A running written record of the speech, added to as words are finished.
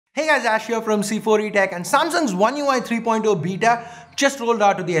Hey guys, Ash here from C4E Tech, and Samsung's One UI 3.0 beta just rolled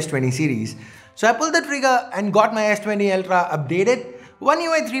out to the S20 series. So I pulled the trigger and got my S20 Ultra updated. One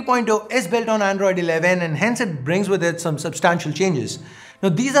UI 3.0 is built on Android 11 and hence it brings with it some substantial changes. Now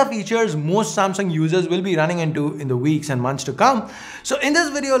these are features most Samsung users will be running into in the weeks and months to come. So in this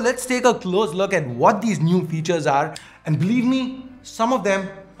video, let's take a close look at what these new features are, and believe me, some of them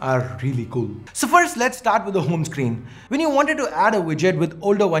are really cool. So first, let's start with the home screen. When you wanted to add a widget with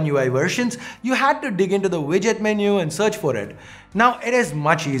older One UI versions, you had to dig into the widget menu and search for it. Now it is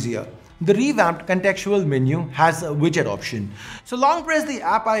much easier. The revamped contextual menu has a widget option. So long press the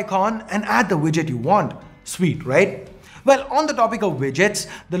app icon and add the widget you want. Sweet, right? Well, on the topic of widgets,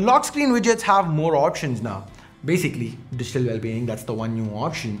 the lock screen widgets have more options now. Basically, digital well-being, that's the one new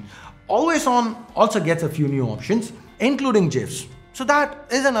option. Always on also gets a few new options, including GIFs. So that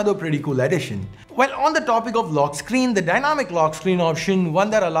is another pretty cool addition. Well, on the topic of lock screen, the dynamic lock screen option, one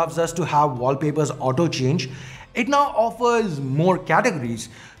that allows us to have wallpapers auto change, it now offers more categories.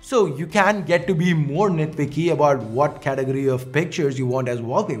 So you can get to be more nitpicky about what category of pictures you want as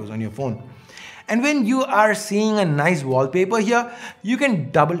wallpapers on your phone. And when you are seeing a nice wallpaper here, you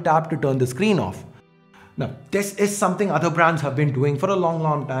can double tap to turn the screen off. Now, this is something other brands have been doing for a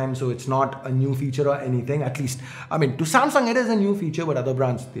long time, so it's not a new feature or anything. At least, I mean, to Samsung it is a new feature, but other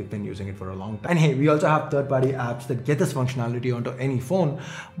brands, they've been using it for a long time. And hey, we also have third-party apps that get this functionality onto any phone,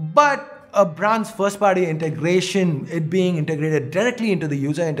 but a brand's first-party integration, it being integrated directly into the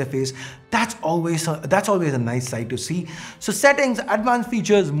user interface, that's always a nice sight to see. So settings, advanced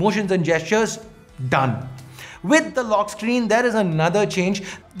features, motions and gestures, done. With the lock screen, there is another change.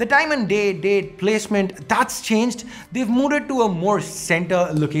 The time and date placement, that's changed. They've moved it to a more center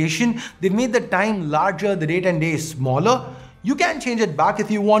location. They've made the time larger, the date and day smaller. You can change it back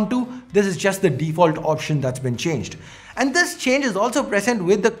if you want to. This is just the default option that's been changed. And this change is also present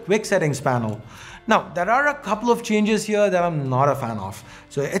with the quick settings panel. Now, there are a couple of changes here that I'm not a fan of.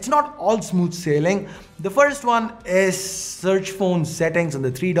 So it's not all smooth sailing. The first one is search phone settings and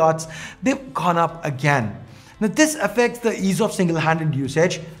the three dots. They've gone up again. Now this affects the ease of single-handed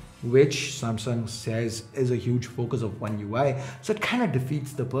usage, which Samsung says is a huge focus of One UI, so it kind of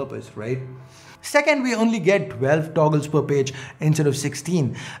defeats the purpose, right? Second, we only get 12 toggles per page instead of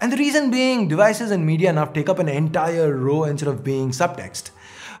 16, and the reason being devices and media now take up an entire row instead of being subtext.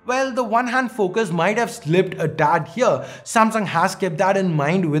 Well, the one-hand focus might have slipped a tad here. Samsung has kept that in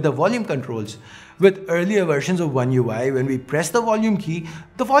mind with the volume controls. With earlier versions of One UI, when we pressed the volume key,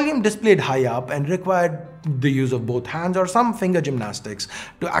 the volume displayed high up and required the use of both hands or some finger gymnastics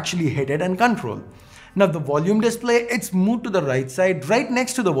to actually hit it and control. Now the volume display, it's moved to the right side, right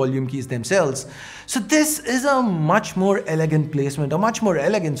next to the volume keys themselves. So this is a much more elegant placement, a much more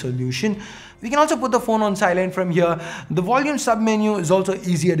elegant solution. We can also put the phone on silent from here. The volume submenu is also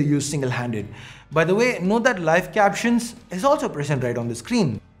easier to use single-handed. By the way, note that live captions is also present right on the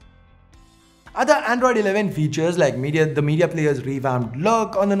screen. Other Android 11 features like the media player's revamped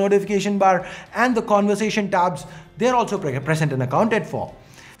look on the notification bar and the conversation tabs, they're also present and accounted for.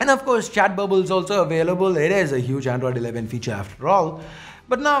 And of course, chat bubble is also available. It is a huge Android 11 feature after all.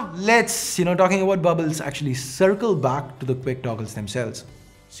 But now let's, talking about bubbles, actually circle back to the quick toggles themselves.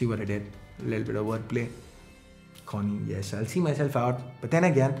 See what I did? A little bit of wordplay. Connie, yes, I'll see myself out. But then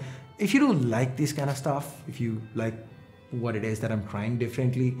again, if you do like this kind of stuff, if you like what it is that I'm trying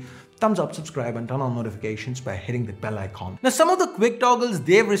differently, thumbs up, subscribe and turn on notifications by hitting the bell icon. Now some of the quick toggles,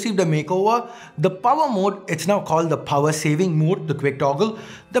 they've received a makeover. The power mode, it's now called the power saving mode, the quick toggle.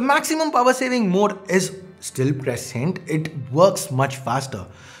 The maximum power saving mode is still present. It works much faster.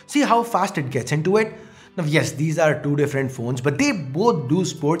 See how fast it gets into it? Now yes, these are two different phones, but they both do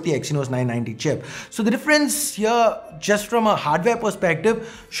sport the Exynos 990 chip. So the difference here, just from a hardware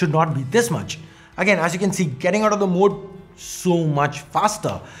perspective, should not be this much. Again, as you can see, getting out of the mode so much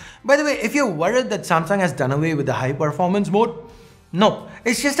faster. By the way, if you're worried that Samsung has done away with the high performance mode, no,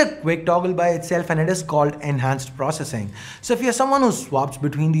 it's just a quick toggle by itself and it is called enhanced processing. So if you're someone who swaps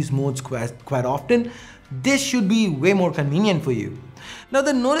between these modes quite often, this should be way more convenient for you. Now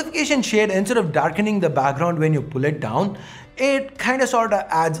the notification shade, instead of darkening the background when you pull it down, it kind of sort of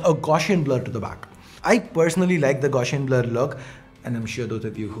adds a Gaussian blur to the back. I personally like the Gaussian blur look. And I'm sure those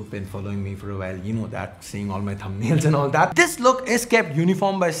of you who've been following me for a while, you know that, seeing all my thumbnails and all that. This look is kept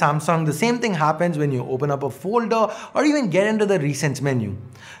uniform by Samsung. The same thing happens when you open up a folder or even get into the recents menu.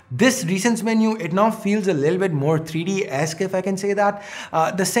 This recents menu, it now feels a little bit more 3D-esque, if I can say that.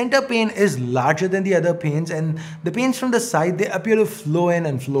 The center pane is larger than the other panes, and the panes from the side, they appear to flow in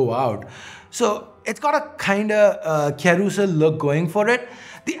and flow out. So it's got a kind of carousel look going for it.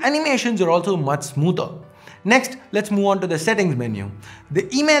 The animations are also much smoother. Next, let's move on to the settings menu. The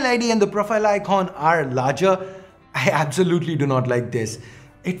email ID and the profile icon are larger. I absolutely do not like this.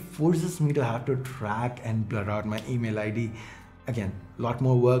 It forces me to have to track and blur out my email ID. Again, a lot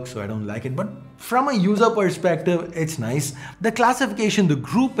more work, so I don't like it, but from a user perspective, it's nice. The classification, the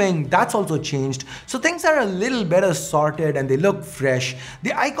grouping, that's also changed. So things are a little better sorted and they look fresh.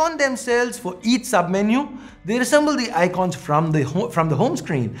 The icon themselves for each submenu, they resemble the icons from the home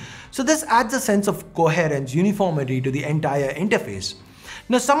screen. So this adds a sense of coherence, uniformity to the entire interface.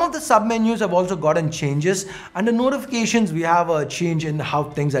 Now, some of the submenus have also gotten changes. Under notifications, we have a change in how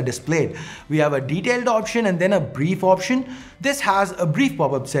things are displayed. We have a detailed option and then a brief option. This has a brief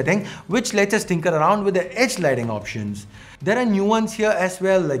pop-up setting, which lets us tinker around with the edge lighting options. There are new ones here as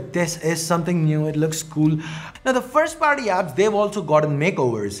well, like this is something new, it looks cool. Now the first party apps, they've also gotten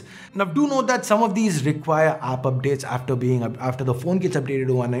makeovers. Now do note that some of these require app updates after the phone gets updated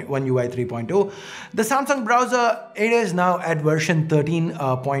to One UI 3.0. The Samsung browser, it is now at version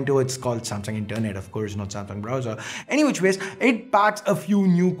 13.0. It's called Samsung Internet, of course, not Samsung browser. Any which ways, it packs a few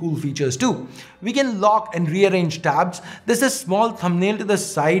new cool features too. We can lock and rearrange tabs. There's a small thumbnail to the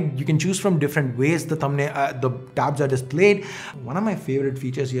side. You can choose from different ways the tabs are displayed. One of my favorite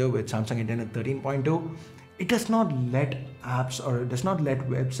features here with Samsung Internet 13.0, it does not let apps or does not let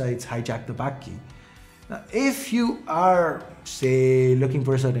websites hijack the back key. Now, if you are, say, looking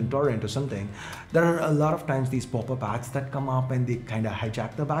for a certain torrent or something, there are a lot of times these pop-up ads that come up and they kind of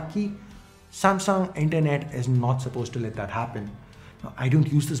hijack the back key. Samsung Internet is not supposed to let that happen. Now, I don't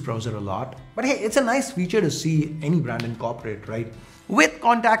use this browser a lot, but hey, it's a nice feature to see any brand incorporate, right? With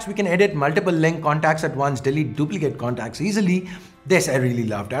contacts, we can edit multiple link contacts at once, delete duplicate contacts easily. This I really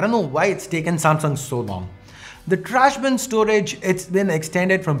loved. I don't know why it's taken Samsung so long. The trash bin storage, it's been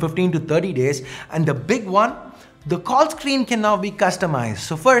extended from 15 to 30 days. And the big one, the call screen can now be customized.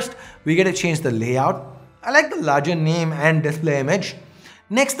 So first, we get to change the layout. I like the larger name and display image.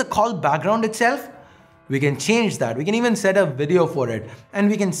 Next, the call background itself. We can change that. We can even set a video for it. And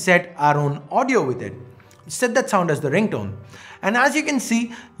we can set our own audio with it. Set that sound as the ringtone. And as you can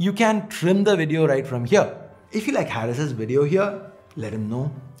see, you can trim the video right from here. If you like Harris's video here, let him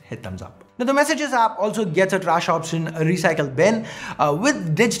know, hit thumbs up. Now the Messages app also gets a trash option, a recycle bin.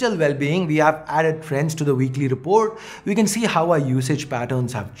 With digital well-being, we have added trends to the weekly report. We can see how our usage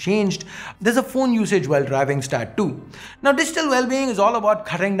patterns have changed. There's a phone usage while driving stat too. Now digital well-being is all about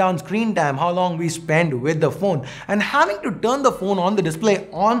cutting down screen time, how long we spend with the phone, and having to turn the phone on, the display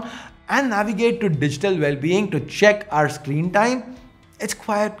on, and navigate to digital well-being to check our screen time. It's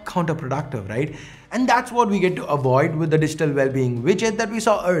quite counterproductive, right? And that's what we get to avoid with the digital well-being widget that we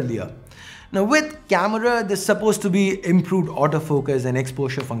saw earlier. Now with camera, there's supposed to be improved autofocus and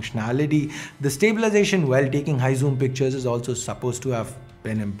exposure functionality. The stabilization while taking high zoom pictures is also supposed to have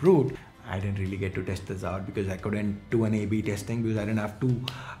been improved. I didn't really get to test this out because I couldn't do an A/B testing because I didn't have two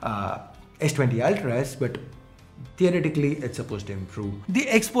S20 Ultras, but theoretically, it's supposed to improve. The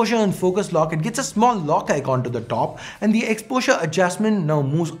exposure and focus lock, it gets a small lock icon to the top, and the exposure adjustment now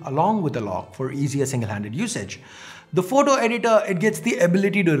moves along with the lock for easier single-handed usage. The photo editor, it gets the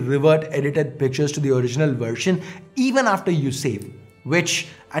ability to revert edited pictures to the original version even after you save, which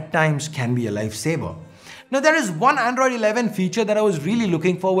at times can be a lifesaver. Now there is one Android 11 feature that I was really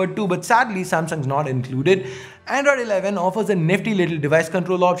looking forward to, but sadly Samsung's not included. Android 11 offers a nifty little device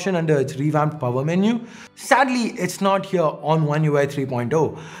control option under its revamped power menu. Sadly, it's not here on One UI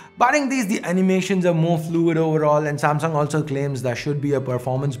 3.0. Barring these, the animations are more fluid overall, and Samsung also claims there should be a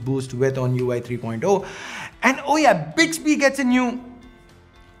performance boost with on UI 3.0. And oh yeah, Bixby gets a new...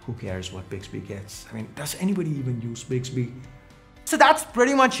 Who cares what Bixby gets? I mean, does anybody even use Bixby? So that's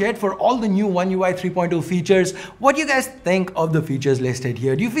pretty much it for all the new One UI 3.0 features. What do you guys think of the features listed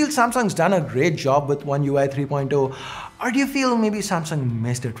here? Do you feel Samsung's done a great job with One UI 3.0? Or do you feel maybe Samsung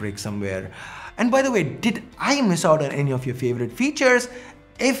missed a trick somewhere? And by the way, did I miss out on any of your favorite features?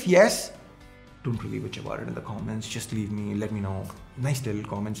 If yes, don't really bitch about it in the comments. Just let me know. Nice little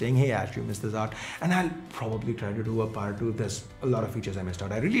comment saying, hey Ash, you missed this out. And I'll probably try to do a part 2. There's a lot of features I missed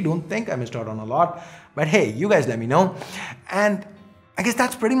out. I really don't think I missed out on a lot. But hey, you guys let me know. And I guess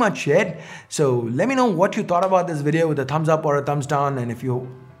that's pretty much it. So let me know what you thought about this video with a thumbs up or a thumbs down. And if you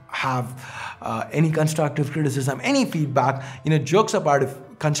have any constructive criticism, any feedback, jokes apart, if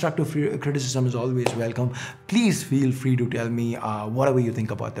constructive criticism is always welcome, please feel free to tell me whatever you think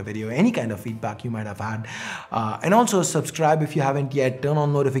about the video, any kind of feedback you might have had. And also subscribe if you haven't yet, turn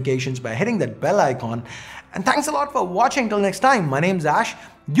on notifications by hitting that bell icon. And thanks a lot for watching. Till next time, my name's Ash.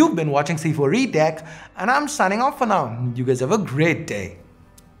 You've been watching C4E Tech, and I'm signing off for now. You guys have a great day.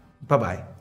 Bye-bye.